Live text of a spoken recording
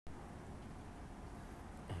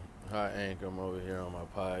Hi, Anchor. I'm over here on my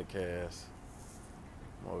podcast.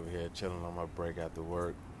 I'm over here chilling on my break after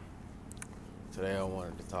work. Today, I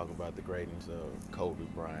wanted to talk about the greatness of Kobe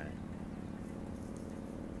Bryant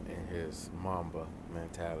and his Mamba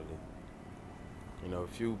mentality.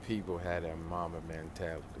 Few people had that Mamba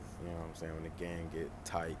mentality. You know what I'm saying? When the game get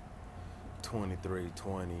tight,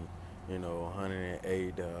 23-20,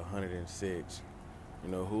 108 to 106.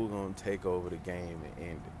 Who's gonna take over the game and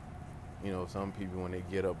end it? Some people when they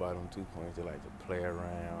get up by them 2 points, they like to play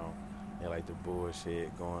around. They like to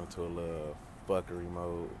bullshit, go into a little fuckery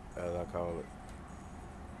mode, as I call it.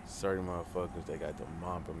 Certain motherfuckers, they got the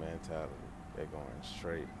Mamba mentality. They're going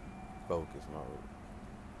straight focus mode.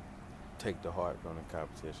 Take the heart from the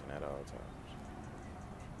competition at all times.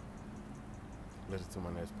 Listen to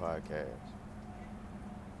my next podcast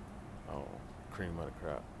on Cream of the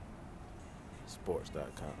Crop,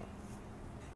 sports.com.